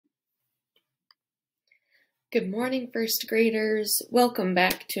Good morning, first graders. Welcome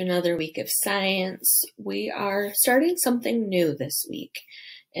back to another week of science. We are starting something new this week,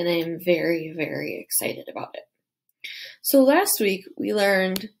 and I'm very, very excited about it. So last week we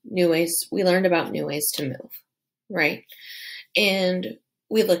learned about new ways to move, right? And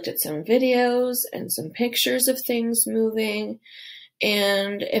we looked at some videos and some pictures of things moving.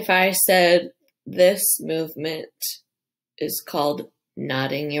 And if I said this movement is called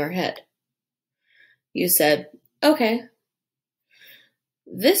nodding your head, you said, okay.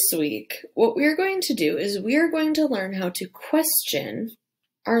 This week, what we're going to do is we're going to learn how to question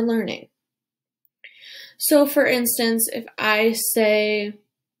our learning. So for instance, if I say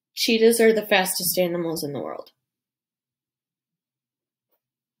cheetahs are the fastest animals in the world,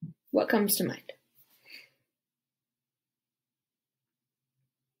 what comes to mind?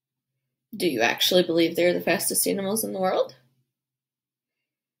 Do you actually believe they're the fastest animals in the world?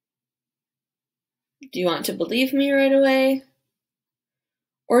 Do you want to believe me right away?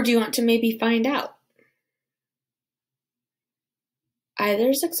 Or do you want to maybe find out? Either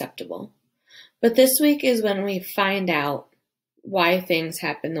is acceptable. But this week is when we find out why things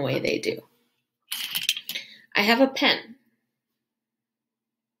happen the way they do. I have a pen.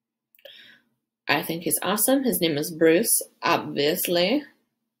 I think he's awesome. His name is Bruce, obviously.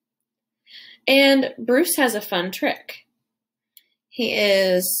 And Bruce has a fun trick. He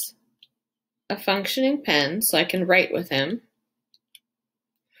is a functioning pen, so I can write with him.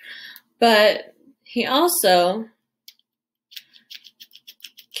 But he also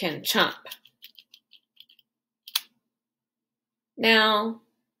can chomp. Now,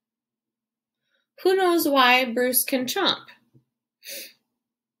 who knows why Bruce can chomp?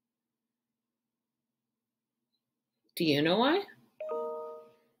 Do you know why?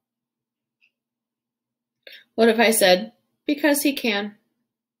 What if I said, because he can?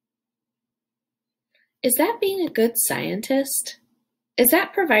 Is that being a good scientist? Is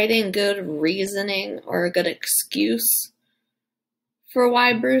that providing good reasoning or a good excuse for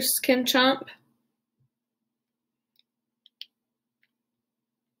why Bruce can chomp?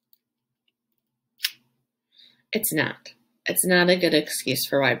 It's not. It's not a good excuse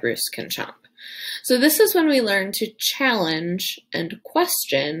for why Bruce can chomp. So this is when we learn to challenge and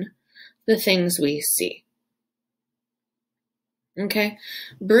question the things we see. Okay?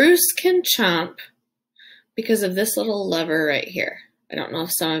 Bruce can chomp because of this little lever right here. I don't know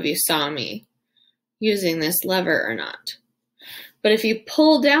if some of you saw me using this lever or not. But if you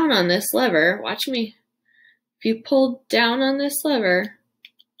pull down on this lever, watch me. If you pull down on this lever,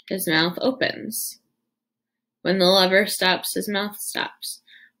 his mouth opens. When the lever stops, his mouth stops.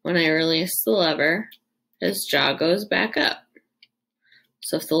 When I release the lever, his jaw goes back up.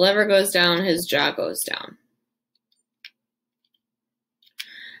 So if the lever goes down, his jaw goes down.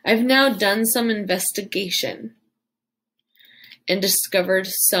 I've now done some investigation and discovered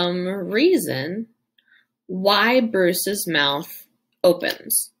some reason why Bruce's mouth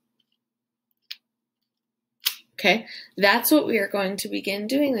opens. Okay, that's what we are going to begin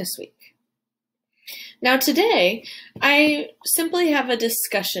doing this week. Now today, I simply have a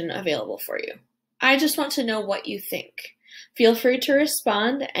discussion available for you. I just want to know what you think. Feel free to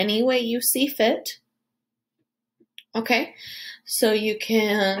respond any way you see fit. Okay, so you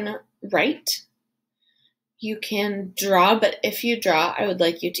can write, you can draw, but if you draw, I would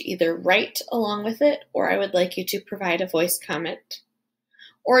like you to either write along with it, or I would like you to provide a voice comment,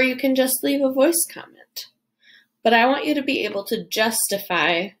 or you can just leave a voice comment. But I want you to be able to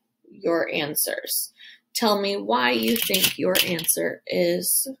justify your answers. Tell me why you think your answer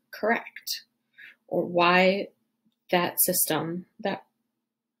is correct, or why that system, that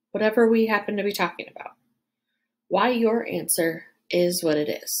whatever we happen to be talking about, why your answer is what it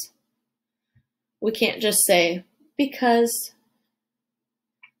is. We can't just say, because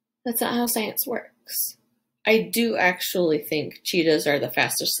that's not how science works. I do actually think cheetahs are the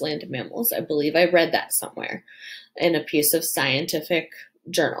fastest land mammals. I believe I read that somewhere in a piece of scientific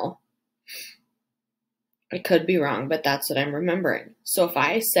journal. I could be wrong, but that's what I'm remembering. So if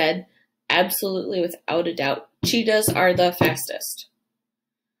I said absolutely without a doubt, cheetahs are the fastest,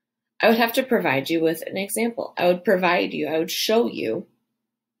 I would have to provide you with an example. I would show you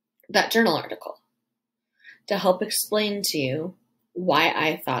that journal article to help explain to you why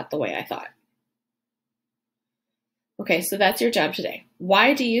I thought the way I thought. Okay, so that's your job today.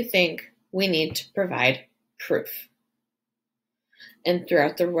 Why do you think we need to provide proof? And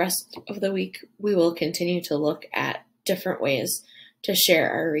throughout the rest of the week, we will continue to look at different ways to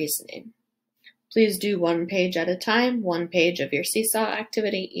share our reasoning. Please do one page at a time, one page of your seesaw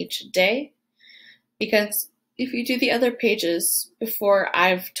activity each day, because if you do the other pages before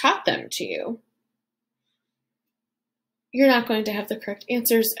I've taught them to you, you're not going to have the correct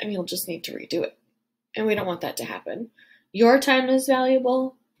answers and you'll just need to redo it. And we don't want that to happen. Your time is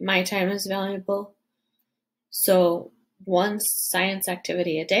valuable. My time is valuable. So one science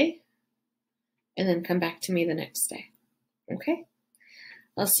activity a day, and then come back to me the next day. Okay?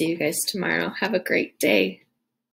 I'll see you guys tomorrow. Have a great day.